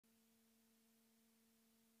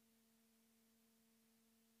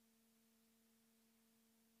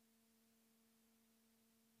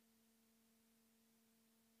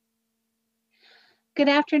good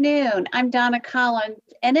afternoon. I'm Donna Collins,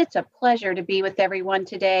 and it's a pleasure to be with everyone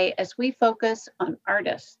today as we focus on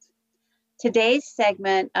artists. Today's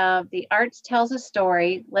segment of The Arts Tells a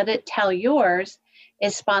Story, Let It Tell Yours,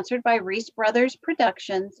 is sponsored by Reese Brothers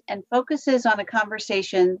Productions and focuses on a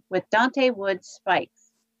conversation with Donte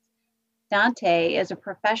Woods-Spikes. Donte is a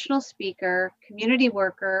professional speaker, community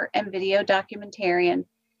worker, and video documentarian.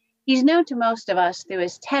 He's known to most of us through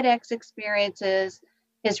his TEDx experiences,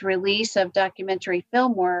 his release of documentary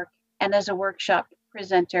film work, and as a workshop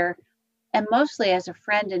presenter, and mostly as a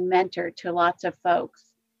friend and mentor to lots of folks.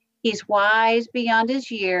 He's wise beyond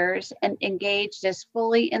his years and engaged as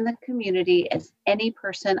fully in the community as any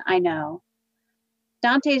person I know.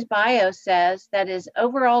 Dante's bio says that his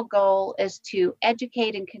overall goal is to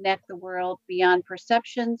educate and connect the world beyond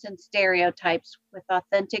perceptions and stereotypes with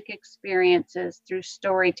authentic experiences through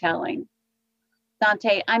storytelling.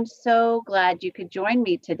 Donte, I'm so glad you could join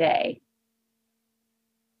me today.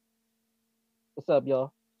 What's up,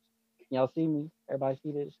 y'all? Can y'all see me? Everybody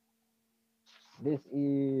see this? This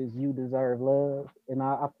is You Deserve Love. And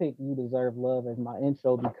I picked You Deserve Love as my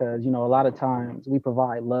intro because, a lot of times we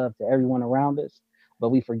provide love to everyone around us, but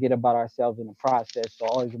we forget about ourselves in the process. So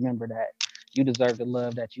always remember that you deserve the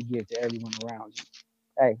love that you give to everyone around you.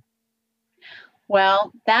 Hey,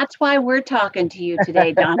 Well, that's why we're talking to you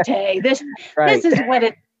today, Donte. This right, this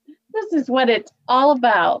is what it's all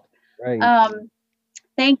about. right. Um,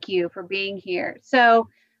 Thank you for being here. So,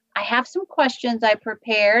 I have some questions I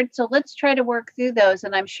prepared. So, let's try to work through those,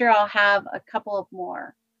 and I'm sure I'll have a couple of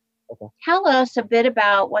more. Okay. Tell us a bit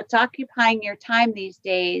about what's occupying your time these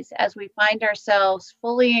days as we find ourselves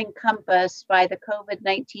fully encompassed by the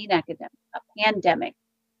COVID-19 pandemic.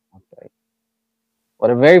 Okay. Well,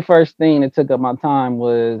 the very first thing that took up my time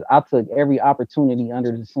was I took every opportunity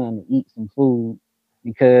under the sun to eat some food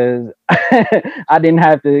because I didn't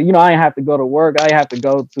have to, I didn't have to go to work. I didn't have to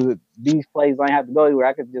go to these places. I didn't have to go anywhere.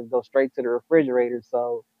 I could just go straight to the refrigerator.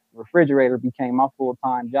 So the refrigerator became my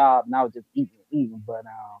full-time job, and I was just eating and eating. But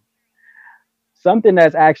something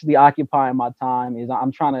that's actually occupying my time is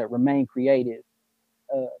I'm trying to remain creative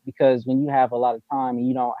because when you have a lot of time and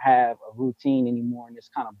you don't have a routine anymore and it's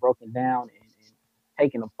kind of broken down and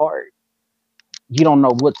taken apart, you don't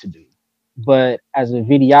know what to do. But as a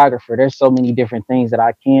videographer, there's so many different things that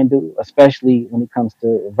I can do, especially when it comes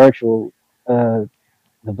to uh,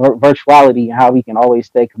 virtuality and how we can always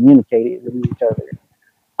stay communicated with each other.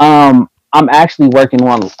 I'm actually working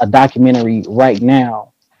on a documentary right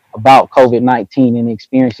now about COVID-19 and the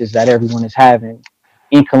experiences that everyone is having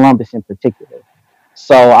in Columbus in particular.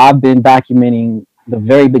 So I've been documenting the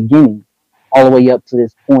very beginning all the way up to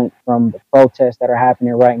this point, from the protests that are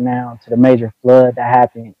happening right now to the major flood that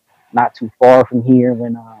happened not too far from here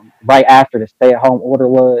when right after the stay-at-home order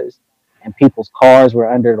was and people's cars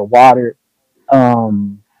were under the water.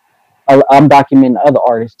 Um, I'm documenting other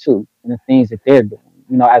artists too and the things that they're doing.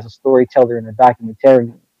 As a storyteller and a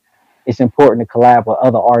documentarian, it's important to collab with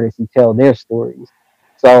other artists and tell their stories.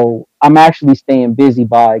 So I'm actually staying busy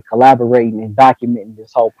by collaborating and documenting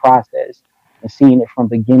this whole process and seeing it from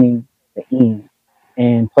beginning to end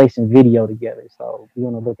and placing video together. So be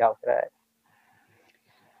on the lookout for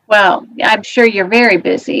Well, I'm sure you're very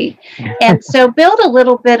busy. And so, build a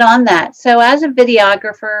little bit on that. So, as a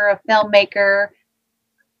videographer, a filmmaker,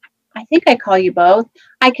 I think I call you both,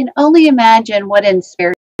 I can only imagine what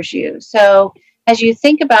inspires you. So, as you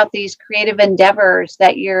think about these creative endeavors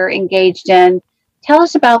that you're engaged in, tell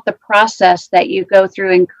us about the process that you go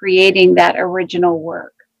through in creating that original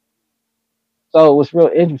work. So what's real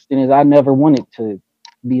interesting is I never wanted to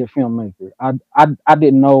be a filmmaker. I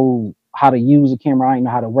didn't know how to use a camera. I didn't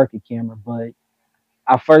know how to work a camera, but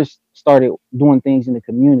I first started doing things in the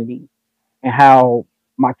community and how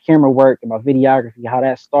my camera work and my videography, how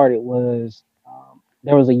that started was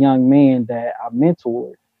there was a young man that I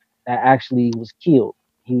mentored that actually was killed.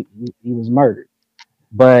 He was murdered.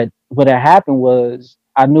 But what had happened was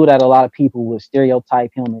I knew that a lot of people would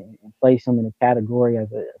stereotype him and place him in a category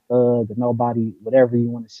as a thug, a nobody, whatever you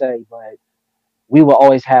want to say. But we would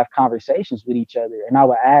always have conversations with each other, and I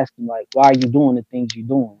would ask him like, "Why are you doing the things you're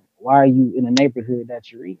doing? Why are you in the neighborhood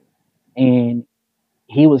that you're in?" And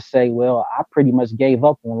he would say, "Well, I pretty much gave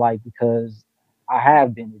up on life because I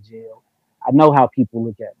have been to jail. I know how people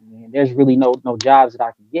look at me, and there's really no jobs that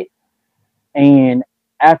I can get." And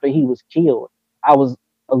after he was killed, I was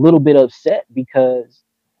a little bit upset because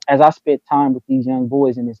as I spent time with these young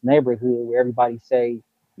boys in this neighborhood where everybody say,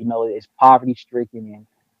 it's poverty stricken and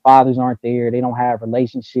fathers aren't there, they don't have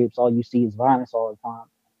relationships, all you see is violence all the time.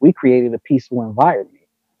 We created a peaceful environment,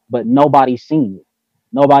 but nobody seen it.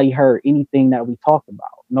 Nobody heard anything that we talked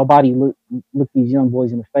about. Nobody looked these young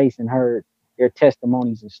boys in the face and heard their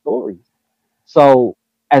testimonies and stories. So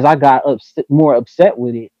as I got more upset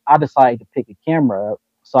with it, I decided to pick a camera up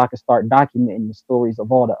so I could start documenting the stories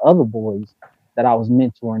of all the other boys that I was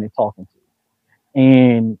mentoring and talking to.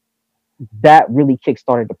 And that really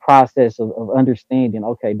kickstarted the process of understanding,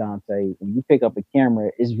 okay, Donte, when you pick up a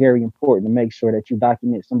camera, it's very important to make sure that you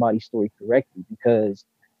document somebody's story correctly, because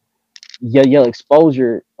your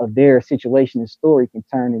exposure of their situation and story can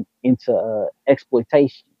turn into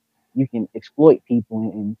exploitation. You can exploit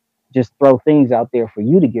people and just throw things out there for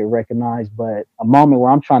you to get recognized. But a moment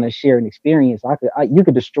where I'm trying to share an experience, you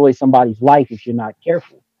could destroy somebody's life if you're not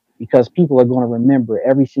careful, because people are going to remember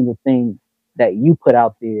every single thing that you put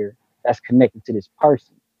out there that's connected to this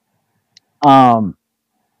person. Um,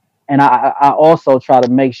 and I also try to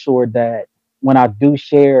make sure that when I do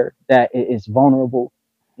share, that it's vulnerable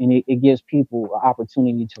and it gives people an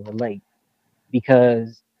opportunity to relate,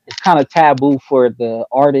 because it's kind of taboo for the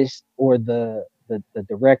artist or the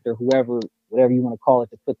director, whoever, whatever you want to call it,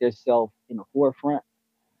 to put themselves in the forefront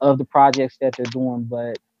of the projects that they're doing.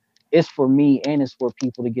 But it's for me and it's for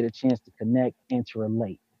people to get a chance to connect and to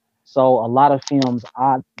relate. So a lot of films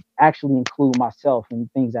I actually include myself in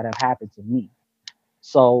things that have happened to me.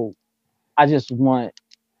 So I just want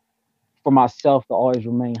for myself to always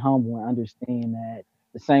remain humble and understand that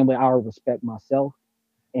the same way I respect myself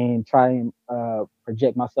and try and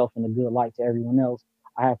project myself in a good light to everyone else,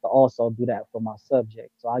 I have to also do that for my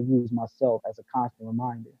subject. So I use myself as a constant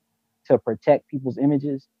reminder to protect people's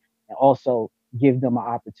images and also give them an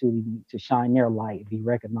opportunity to shine their light and be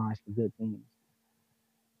recognized for good things.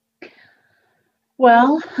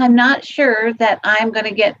 Well, I'm not sure that I'm going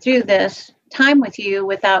to get through this time with you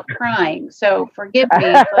without crying. So forgive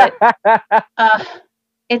me, but uh,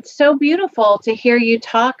 it's so beautiful to hear you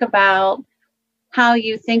talk about how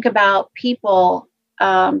you think about people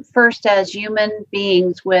first as human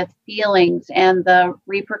beings with feelings and the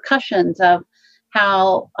repercussions of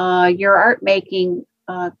how your art making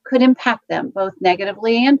could impact them both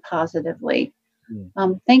negatively and positively. Yeah.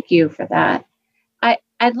 Thank you for that.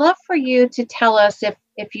 I'd love for you to tell us,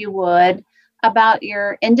 if you would, about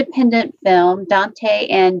your independent film,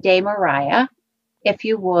 Donte and De Mariah, if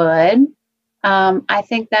you would. I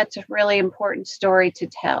think that's a really important story to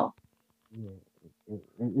tell. Yeah,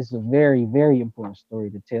 it's a very, very important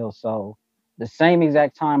story to tell. So, the same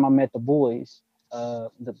exact time I met the boys,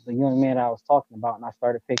 the young man I was talking about, and I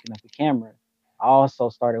started picking up the camera, I also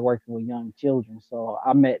started working with young children. So,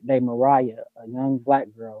 I met De Mariah, a young black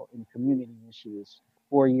girl in the community when she was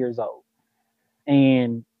 4 years old.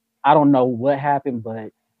 And I don't know what happened,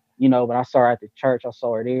 but when I saw her at the church, I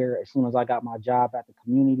saw her there. As soon as I got my job at the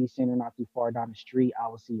community center, not too far down the street, I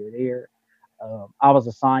would see her there. I was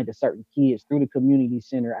assigned to certain kids through the community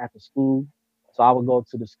center at the school. So I would go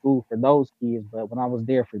to the school for those kids. But when I was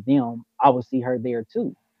there for them, I would see her there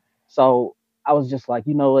too. So I was just like,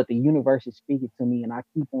 you know what, the universe is speaking to me, and I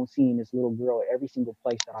keep on seeing this little girl every single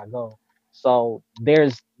place that I go. So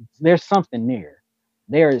there's something there.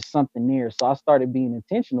 There is something there. So I started being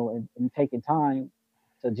intentional and taking time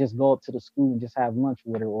to just go up to the school and just have lunch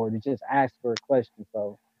with her, or to just ask her a question.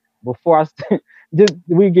 So before just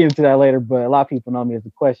we get into that later, but a lot of people know me as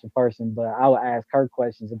a question person. But I would ask her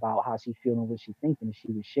questions about how she feeling, what she thinking, and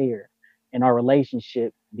she would share, and our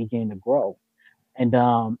relationship began to grow. And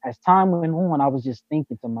as time went on, I was just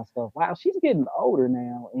thinking to myself, wow, she's getting older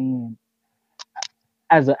now, and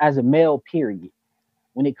as a male, period,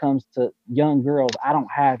 when it comes to young girls, I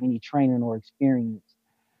don't have any training or experience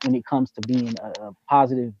when it comes to being a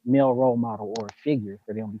positive male role model or a figure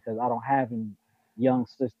for them, because I don't have any young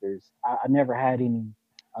sisters. I never had any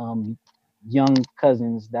um, young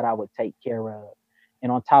cousins that I would take care of.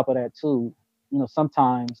 And on top of that, too,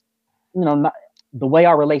 sometimes, not, the way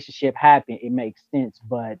our relationship happened, it makes sense,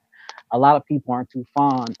 but a lot of people aren't too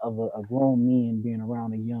fond of a grown man being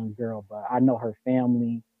around a young girl. But I know her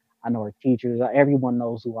family, I know her teachers, everyone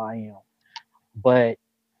knows who I am. But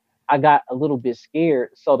I got a little bit scared.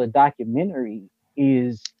 So the documentary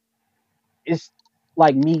is it's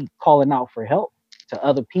like me calling out for help to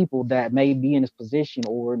other people that may be in this position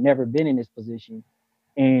or never been in this position,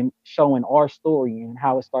 and showing our story and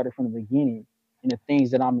how it started from the beginning, and the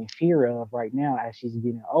things that I'm in fear of right now as she's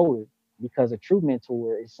getting older. Because a true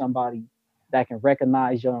mentor is somebody that can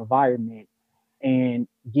recognize your environment and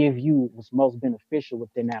give you what's most beneficial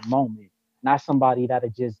within that moment. Not somebody that'll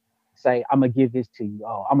just say, I'm gonna give this to you.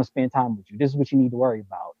 Oh, I'm gonna spend time with you. This is what you need to worry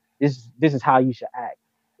about. This is how you should act.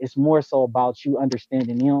 It's more so about you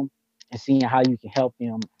understanding them and seeing how you can help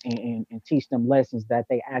them and teach them lessons that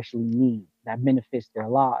they actually need that benefits their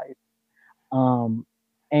lives. Um,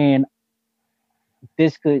 and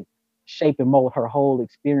this could shape and mold her whole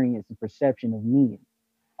experience and perception of men.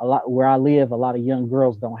 A lot where I live, a lot of young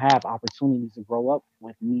girls don't have opportunities to grow up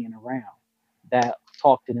with men around that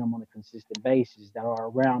talk to them on a consistent basis, that are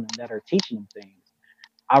around them, that are teaching them things.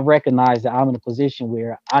 I recognize that I'm in a position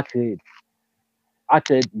where I could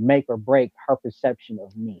make or break her perception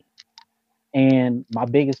of me. And my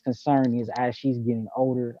biggest concern is as she's getting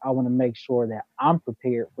older, I want to make sure that I'm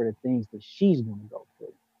prepared for the things that she's going to go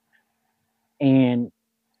through. And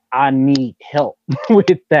I need help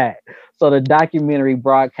with that. So the documentary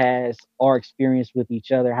broadcasts our experience with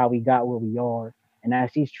each other, how we got where we are, and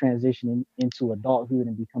as she's transitioning into adulthood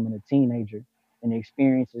and becoming a teenager, and the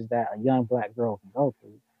experiences that a young Black girl can go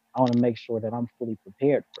through. I want to make sure that I'm fully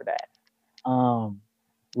prepared for that.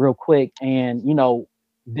 Real quick, and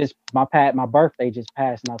this my birthday just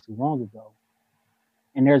passed not too long ago,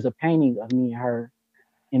 and there's a painting of me and her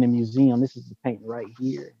in a museum. This is the painting right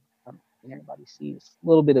here. Can everybody see? It's a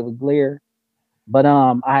little bit of a glare. But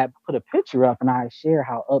I had put a picture up and I share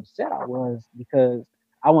how upset I was because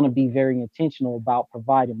I want to be very intentional about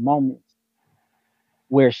providing moments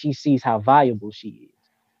where she sees how valuable she is.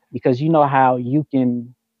 Because you know how you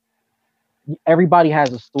can everybody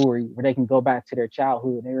has a story where they can go back to their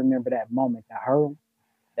childhood and they remember that moment that hurt them,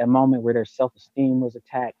 that moment where their self-esteem was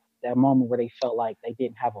attacked, that moment where they felt like they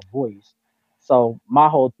didn't have a voice. So my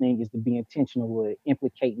whole thing is to be intentional with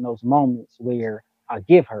implicating those moments where I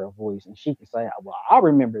give her a voice and she can say, well, I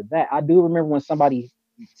remember that. I do remember when somebody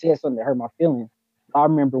said something that hurt my feelings. I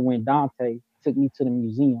remember when Dante took me to the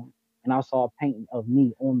museum and I saw a painting of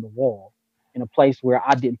me on the wall in a place where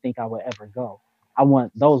I didn't think I would ever go. I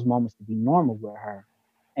want those moments to be normal with her.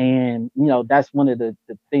 And that's one of the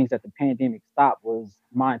things that the pandemic stopped was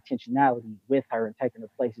my intentionality with her and taking her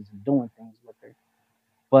places and doing things with her.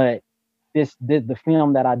 But the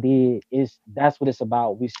film that I did is that's what it's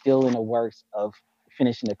about. We're still in the works of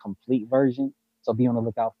finishing a complete version, so be on the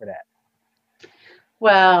lookout for that.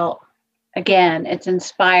 Well, again, it's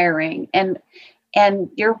inspiring, and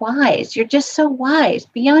you're wise. You're just so wise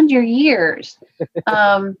beyond your years.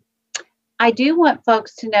 I do want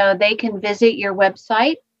folks to know they can visit your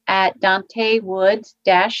website at Donte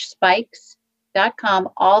Woods-Spikes.com.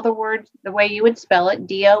 All the words the way you would spell it,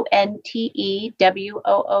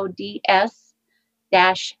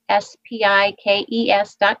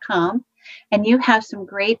 DONTEWOODS-SPIKES.com. And you have some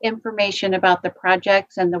great information about the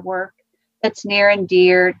projects and the work that's near and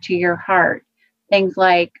dear to your heart. Things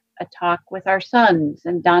like A Talk with Our Sons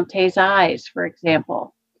and Dante's Eyes, for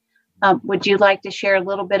example. Would you like to share a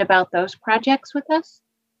little bit about those projects with us?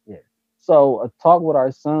 Yeah. So A Talk with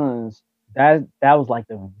Our Sons, that was like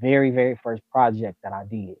the very, very first project that I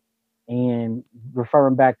did. And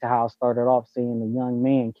referring back to how I started off, saying the young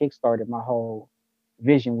man kickstarted my whole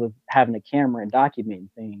vision with having a camera and documenting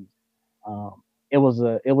things. It was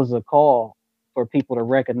a call for people to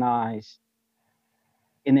recognize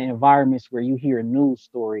in the environments where you hear a news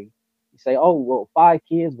story, you say, "Oh, well, 5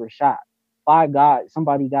 kids were shot,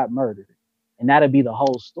 somebody got murdered," and that'll be the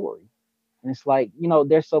whole story. And it's like,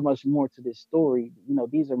 there's so much more to this story.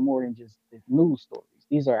 These are more than just the news stories.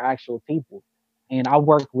 These are actual people. And I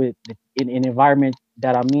work with in an environment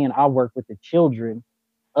that I'm in. I work with the children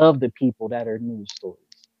of the people that are news stories.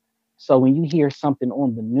 So when you hear something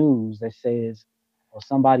on the news that says, "Well,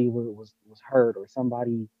 somebody was hurt or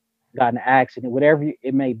somebody got in an accident," whatever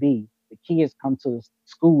it may be, the kids come to the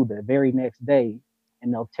school the very next day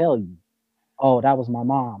and they'll tell you, "Oh, that was my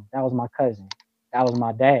mom, that was my cousin, that was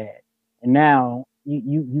my dad." And now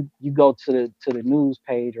you go to the news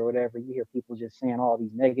page or whatever, you hear people just saying all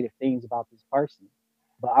these negative things about this person.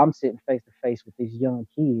 But I'm sitting face to face with this young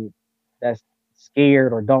kid that's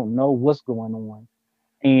scared or don't know what's going on,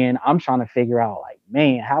 and I'm trying to figure out, like,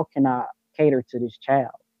 man, how can I cater to this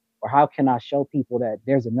child? Or how can I show people that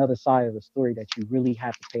there's another side of the story that you really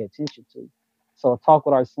have to pay attention to? So A Talk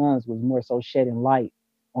with Our Sons was more so shedding light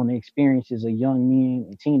on the experiences of young men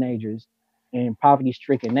and teenagers in poverty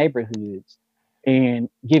stricken neighborhoods and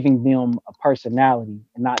giving them a personality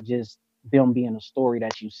and not just them being a story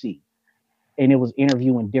that you see. And it was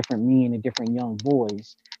interviewing different men and different young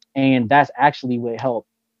boys. And that's actually what helped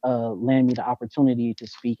land me the opportunity to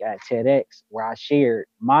speak at TEDx, where I shared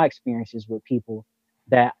my experiences with people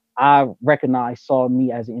that I recognized saw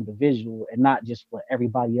me as an individual and not just what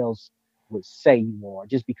everybody else would say you are,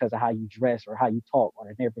 just because of how you dress or how you talk or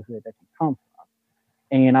the neighborhood that you come from.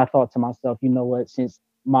 And I thought to myself, you know what, since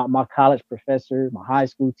my college professor, my high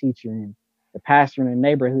school teacher, and the pastor in the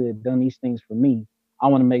neighborhood done these things for me, I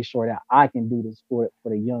want to make sure that I can do this for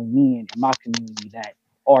the young men in my community that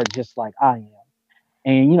are just like I am.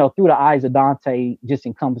 And through the eyes of Dante just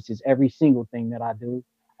encompasses every single thing that I do.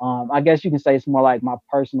 I guess you can say it's more like my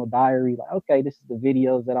personal diary. Like, okay, this is the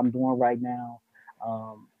videos that I'm doing right now.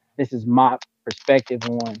 This is my perspective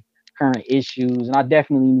on current issues, and I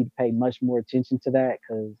definitely need to pay much more attention to that.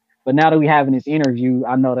 But now that we're having this interview,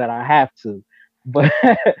 I know that I have to. But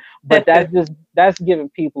but that's giving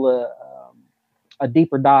people a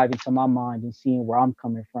deeper dive into my mind and seeing where I'm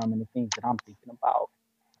coming from and the things that I'm thinking about.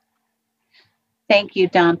 Thank you,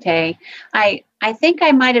 Donte. I think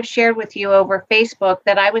I might have shared with you over Facebook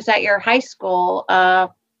that I was at your high school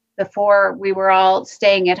before we were all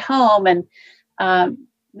staying at home, and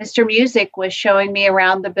Mr. Music was showing me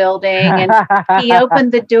around the building, and he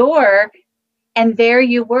opened the door, and there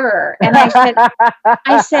you were. And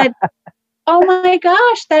I said, oh my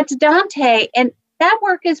gosh, that's Donte, and that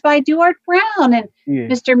work is by Duart Brown. And Yeah.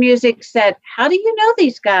 Mr. Music said, how do you know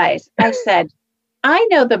these guys? I said, I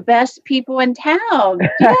know the best people in town.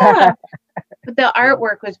 Yeah. But the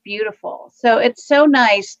artwork was beautiful. So it's so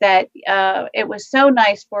nice that it was so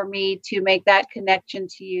nice for me to make that connection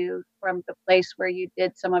to you from the place where you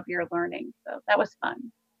did some of your learning. So that was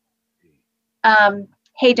fun.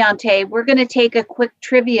 Hey, Donte, we're going to take a quick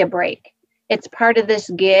trivia break. It's part of this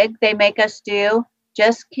gig they make us do.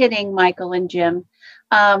 Just kidding, Michael and Jim.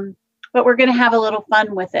 But we're going to have a little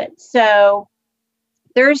fun with it. So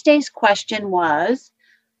Thursday's question was,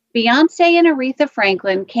 Beyonce and Aretha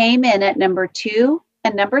Franklin came in at number 2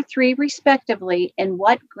 and number 3, respectively, in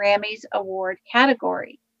what Grammys Award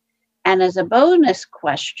category? And as a bonus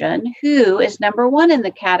question, who is number 1 in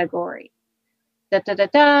the category?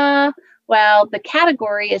 Well, the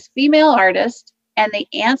category is female artist, and the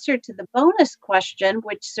answer to the bonus question,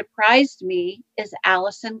 which surprised me, is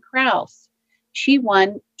Alison Krauss. She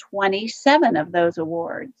won 27 of those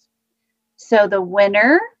awards. So the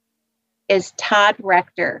winner is Todd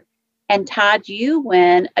Rector. And Todd, you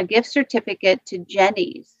win a gift certificate to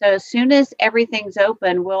Jenny's. So as soon as everything's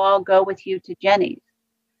open, we'll all go with you to Jenny's.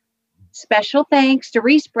 Special thanks to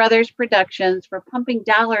Reese Brothers Productions for pumping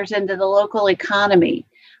dollars into the local economy.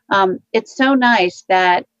 It's so nice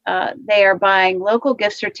that they are buying local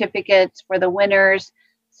gift certificates for the winners.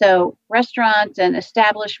 So restaurants and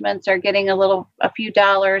establishments are getting a few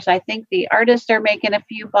dollars. I think the artists are making a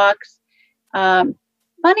few bucks.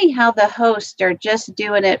 Funny how the hosts are just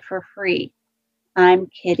doing it for free. I'm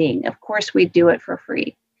kidding. Of course we do it for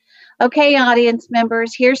free. Okay, audience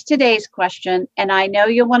members, here's today's question. And I know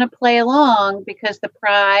you'll want to play along because the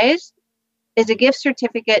prize is a gift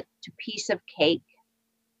certificate to Piece of Cake.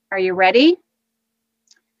 Are you ready?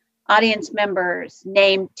 Audience members,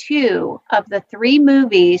 name 2 of the 3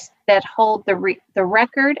 movies that hold the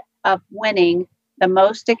record of winning the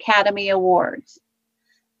most Academy Awards.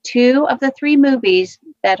 2 of the 3 movies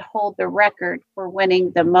that hold the record for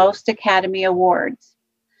winning the most Academy Awards.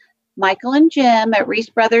 Michael and Jim at Reese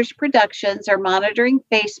Brothers Productions are monitoring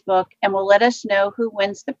Facebook and will let us know who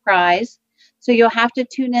wins the prize. So you'll have to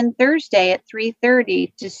tune in Thursday at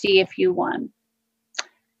 3:30 to see if you won.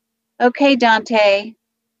 Okay, Donte,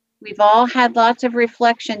 we've all had lots of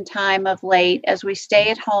reflection time of late as we stay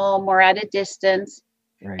at home or at a distance.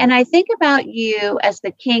 Right. And I think about you as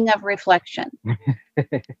the king of reflection.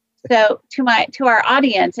 So to our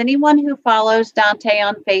audience, anyone who follows Donte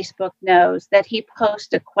on Facebook knows that he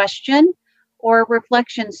posts a question or a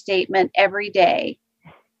reflection statement every day.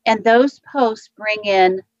 And those posts bring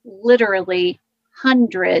in literally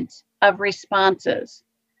hundreds of responses.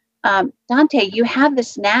 Donte, you have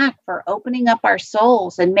this knack for opening up our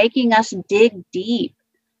souls and making us dig deep.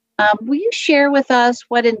 Will you share with us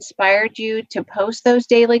what inspired you to post those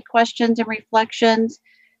daily questions and reflections?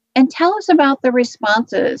 And tell us about the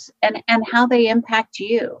responses and how they impact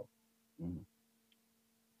you.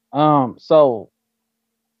 So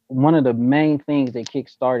one of the main things that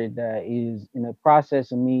kickstarted that is in the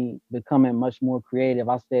process of me becoming much more creative.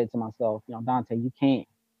 I said to myself, Donte,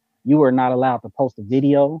 you are not allowed to post a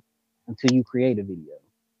video until you create a video.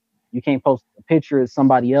 You can't post a picture of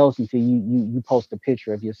somebody else until you post a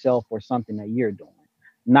picture of yourself or something that you're doing.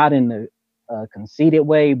 Not in the conceited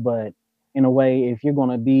way, but in a way, if you're going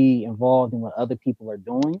to be involved in what other people are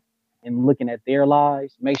doing and looking at their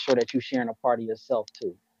lives, make sure that you're sharing a part of yourself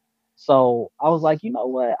too. So I was like, you know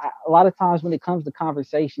what? A lot of times when it comes to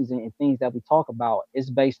conversations and things that we talk about, it's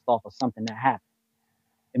based off of something that happened.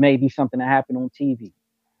 It may be something that happened on TV,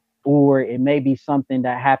 or it may be something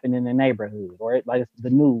that happened in the neighborhood, or like the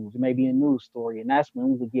news. It may be a news story, and that's when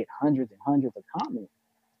we would get hundreds and hundreds of comments.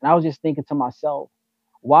 And I was just thinking to myself,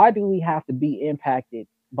 why do we have to be impacted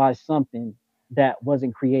by something that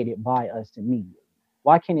wasn't created by us immediately?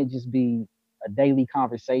 Why can't it just be a daily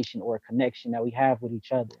conversation or a connection that we have with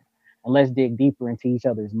each other? And let's dig deeper into each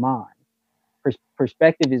other's mind.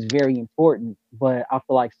 perspective is very important, but I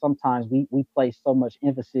feel like sometimes we place so much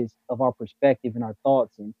emphasis of our perspective and our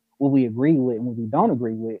thoughts and what we agree with and what we don't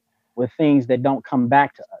agree with things that don't come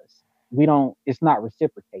back to us. We don't. It's not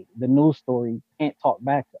reciprocated. The news story can't talk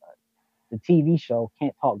back to us. The TV show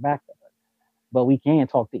can't talk back to us, but we can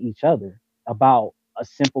talk to each other about a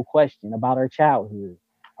simple question about our childhood,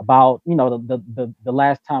 about the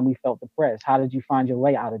last time we felt depressed. How did you find your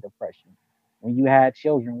way out of depression? When you had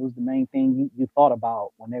children, what was the main thing you thought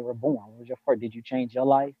about when they were born? What was your first? Did you change your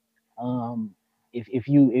life? Um, if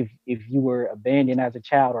you were abandoned as a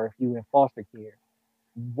child or if you were in foster care,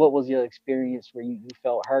 what was your experience where you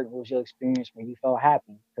felt hurt? What was your experience where you felt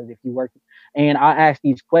happy? Because if you work, and I ask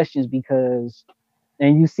these questions because,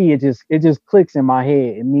 and you see it just clicks in my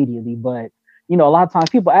head immediately. But a lot of times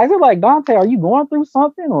people ask it like, Donte, are you going through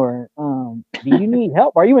something, or do you need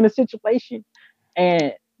help? Are you in a situation?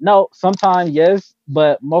 And no, sometimes yes,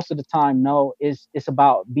 but most of the time no. It's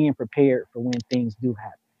about being prepared for when things do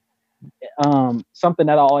happen. Something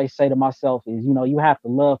that I always say to myself is, you have to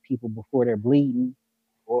love people before they're bleeding,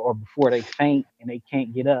 or before they faint and they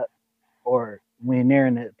can't get up, or when they're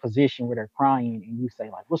in a position where they're crying and you say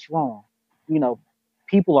like, what's wrong? You know,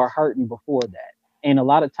 people are hurting before that. And a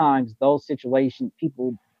lot of times those situations,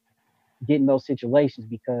 people get in those situations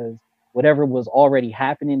because whatever was already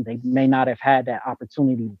happening, they may not have had that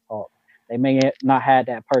opportunity to talk. They may not had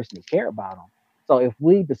that person to care about them. So if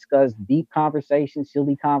we discuss deep conversations,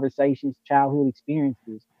 silly conversations, childhood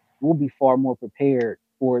experiences, we'll be far more prepared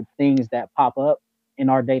for things that pop up in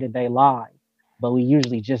our day-to-day lives. But we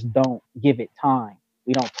usually just don't give it time.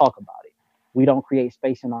 We don't talk about it. We don't create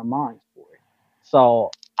space in our minds for it. So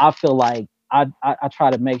I feel like I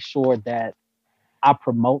try to make sure that I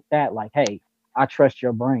promote that, like, hey, I trust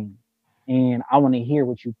your brain and I want to hear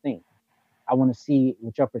what you think. I want to see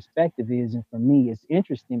what your perspective is. And for me, it's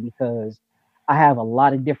interesting because I have a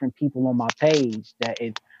lot of different people on my page that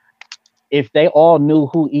if they all knew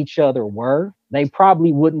who each other were, they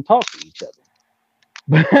probably wouldn't talk to each other.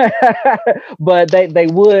 But they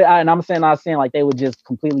would, and I'm saying like they would just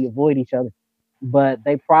completely avoid each other, but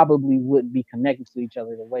they probably wouldn't be connected to each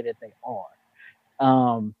other the way that they are.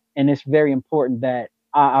 And it's very important that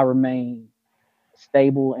I remain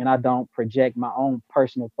stable and I don't project my own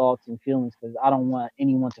personal thoughts and feelings because I don't want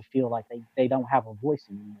anyone to feel like they don't have a voice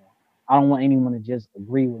anymore. I don't want anyone to just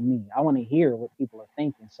agree with me. I want to hear what people are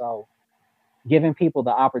thinking. So giving people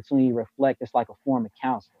the opportunity to reflect, it's like a form of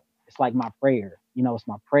counseling. It's like my prayer. It's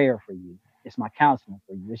my prayer for you. It's my counseling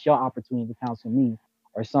for you. It's your opportunity to counsel me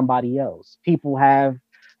or somebody else. People have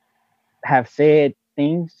said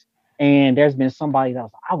things, and there's been somebody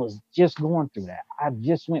else. I was just going through that. I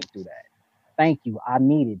just went through that. Thank you. I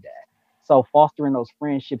needed that. So fostering those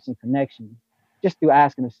friendships and connections just through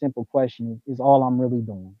asking a simple question is all I'm really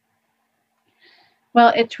doing.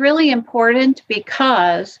 Well, it's really important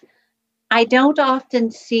because I don't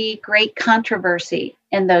often see great controversy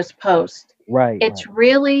in those posts. Right, It's right,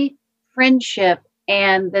 really friendship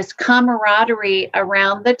and this camaraderie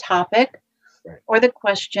around the topic right, or the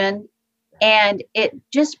question. And it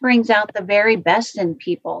just brings out the very best in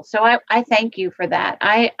people. So I thank you for that.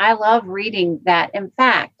 I love reading that. In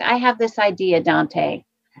fact, I have this idea, Donte.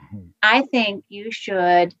 Mhm. I think you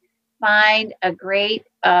should find a great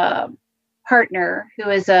partner who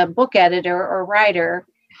is a book editor or writer,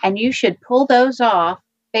 and you should pull those off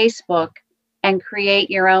Facebook and create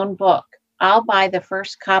your own book. I'll buy the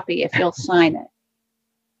first copy if you'll sign it.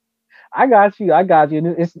 I got you. I got you. And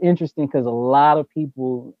it's interesting because a lot of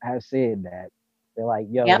people have said that. They're like,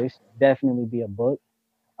 yo, Yep. this should definitely be a book.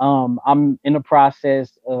 I'm in the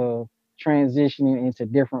process of transitioning into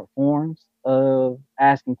different forms of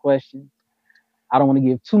asking questions. I don't want to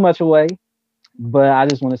give too much away, but I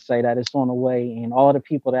just want to say that it's on the way, and all the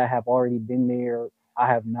people that have already been there, I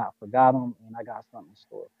have not forgot them, and I got something in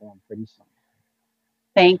store for them pretty soon.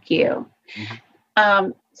 Thank you.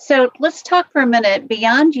 Mhm. So let's talk for a minute.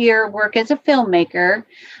 Beyond your work as a filmmaker,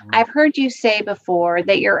 Mhm. I've heard you say before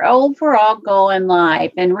that your overall goal in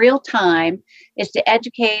life in real time is to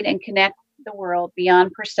educate and connect the world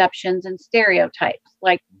beyond perceptions and stereotypes,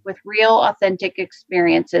 like with real, authentic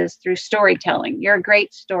experiences through storytelling. You're a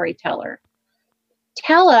great storyteller.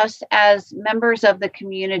 Tell us, as members of the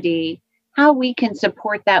community, how we can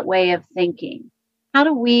support that way of thinking. How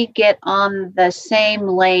do we get on the same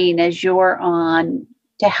lane as you're on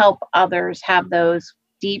to help others have those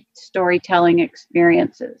deep storytelling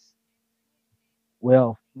experiences?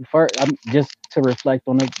 Well, first, just to reflect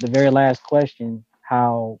on the very last question,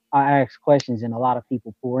 how I ask questions and a lot of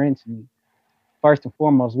people pour into me. First and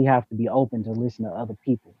foremost, we have to be open to listen to other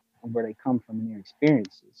people and where they come from and their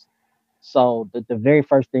experiences. So the very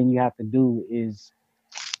first thing you have to do is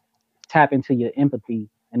tap into your empathy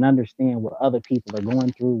and understand what other people are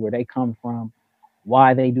going through, where they come from,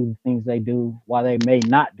 why they do the things they do, why they may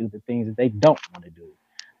not do the things that they don't want to do.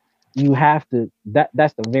 You have to,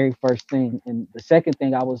 that's the very first thing. And the second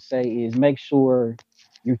thing I would say is make sure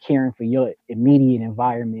you're caring for your immediate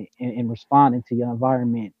environment and responding to your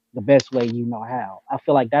environment the best way you know how. I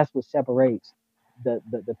feel like that's what separates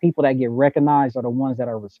the people that get recognized are the ones that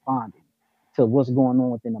are responding to what's going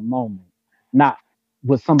on within the moment, not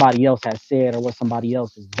what somebody else has said or what somebody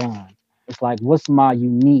else has done. It's like, what's my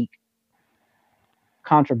unique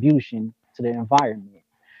contribution to the environment?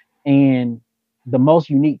 And the most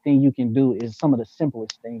unique thing you can do is some of the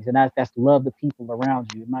simplest things, and that's love the people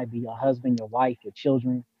around you. It might be your husband, your wife, your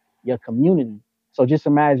children, your community. So just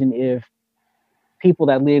imagine if people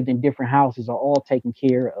that lived in different houses are all taking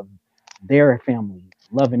care of their family,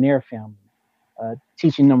 loving their family,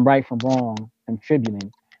 teaching them right from wrong,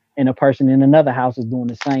 contributing, and a person in another house is doing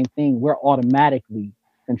the same thing. We're automatically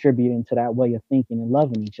contributing to that way of thinking and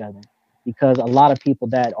loving each other, because a lot of people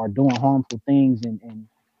that are doing harmful things and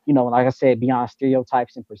like I said, beyond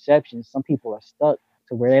stereotypes and perceptions, some people are stuck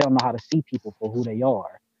to where they don't know how to see people for who they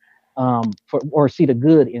are, or see the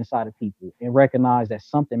good inside of people and recognize that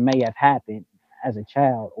something may have happened as a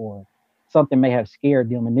child, or something may have scared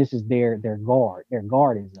them, and this is their guard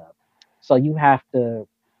is up. So you have to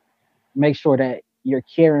make sure that you're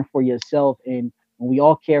caring for yourself, and when we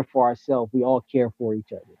all care for ourselves, we all care for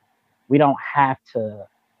each other. We don't have to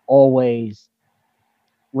always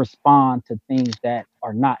respond to things that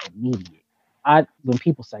are not immediate. I When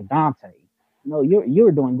people say, Dante,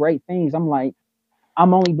 you're doing great things, I'm like,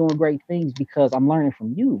 I'm only doing great things because I'm learning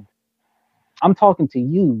from you. I'm talking to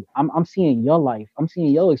you. I'm seeing your life. I'm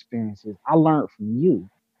seeing your experiences. I learned from you.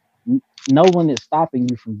 No one is stopping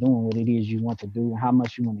you from doing what it is you want to do and how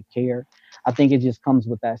much you want to care. I think it just comes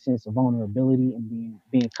with that sense of vulnerability and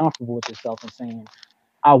being comfortable with yourself and saying,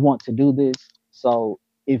 I want to do this. So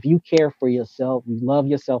if you care for yourself, you love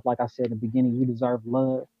yourself, like I said in the beginning, you deserve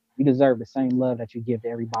love. You deserve the same love that you give to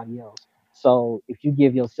everybody else. So if you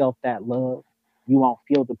give yourself that love, you won't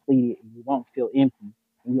feel depleted and you won't feel empty.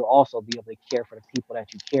 And you'll also be able to care for the people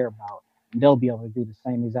that you care about. And they'll be able to do the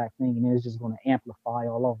same exact thing. And it's just going to amplify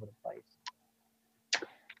all over the place.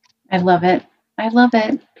 I love it. I love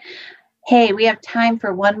it. Hey, we have time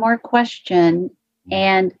for one more question.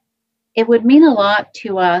 And it would mean a lot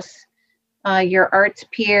to us, your arts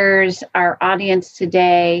peers, our audience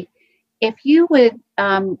today, if you would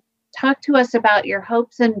talk to us about your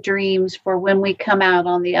hopes and dreams for when we come out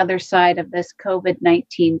on the other side of this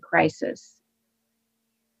COVID-19 crisis.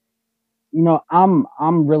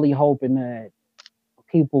 I'm really hoping that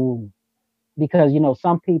people, because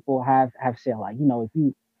some people have said, like,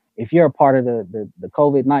 if you're a part of the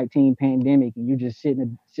COVID-19 pandemic and you're just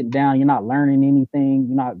sitting down, you're not learning anything,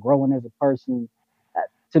 you're not growing as a person.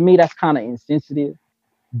 To me, that's kind of insensitive.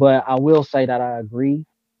 But I will say that I agree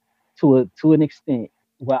to an extent.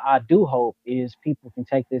 What I do hope is people can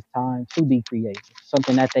take this time to be creative,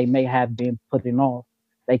 something that they may have been putting off,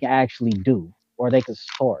 they can actually do, or they could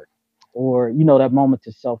start, or that moment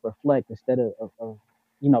to self-reflect instead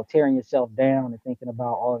of tearing yourself down and thinking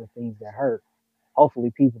about all the things that hurt.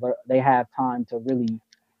 Hopefully, they have time to really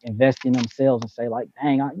invest in themselves and say, like,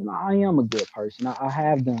 dang, I am a good person. I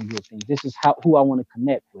have done good things. This is who I want to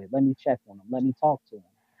connect with. Let me check on them. Let me talk to them.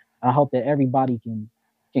 I hope that everybody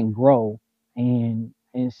can grow and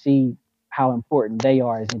see how important they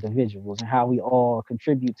are as individuals and how we all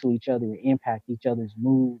contribute to each other and impact each other's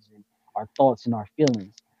moods and our thoughts and our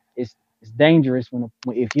feelings. It's dangerous when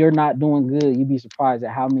if you're not doing good, you'd be surprised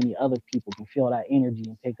at how many other people can feel that energy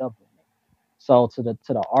and pick up on it. So to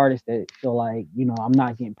the artists that feel like, I'm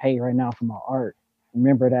not getting paid right now for my art,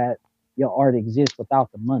 remember that your art exists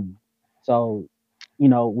without the money. So,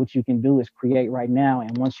 what you can do is create right now.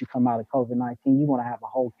 And once you come out of COVID-19, you want to have a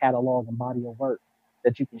whole catalog and body of work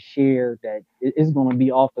that you can share that is going to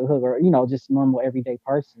be off the hook, or, just normal everyday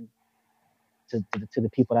person to the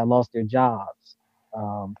people that lost their jobs,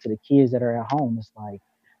 to the kids that are at home. It's like,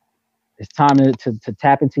 it's time to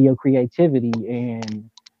tap into your creativity, and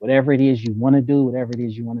whatever it is you want to do, whatever it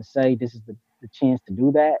is you want to say, this is the chance to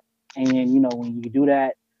do that. And when you do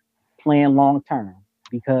that, plan long term,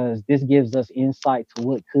 because this gives us insight to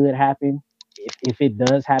what could happen if it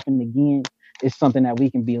does happen again. It's something that we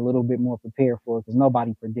can be a little bit more prepared for, because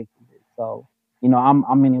nobody predicted it. So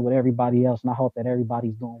I'm in it with everybody else, and I hope that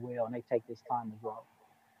everybody's doing well and they take this time to grow.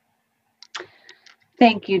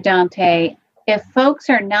 Thank you, Donte. If folks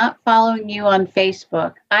are not following you on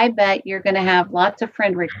Facebook, I bet you're going to have lots of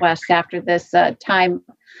friend requests after this time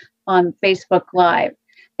on Facebook Live.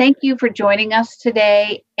 Thank you for joining us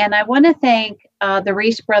today. And I want to thank the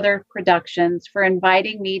Reese Brothers Productions for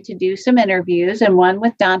inviting me to do some interviews, and one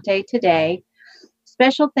with Donte today.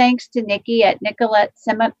 Special thanks to Nikki at Nicolette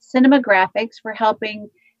Cinematographics for helping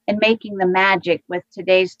and making the magic with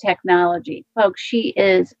today's technology. Folks, she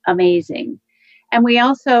is amazing. And we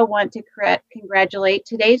also want to congratulate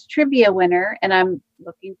today's trivia winner, and I'm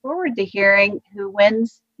looking forward to hearing who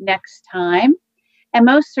wins next time. And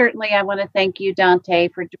most certainly, I want to thank you,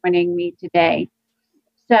 Donte, for joining me today.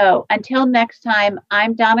 So until next time,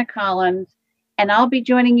 I'm Donna Collins, and I'll be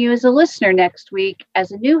joining you as a listener next week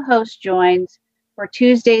as a new host joins for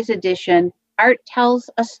Tuesday's edition, Art Tells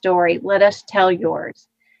a Story. Let us tell yours.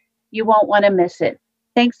 You won't want to miss it.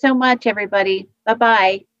 Thanks so much, everybody.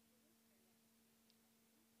 Bye-bye.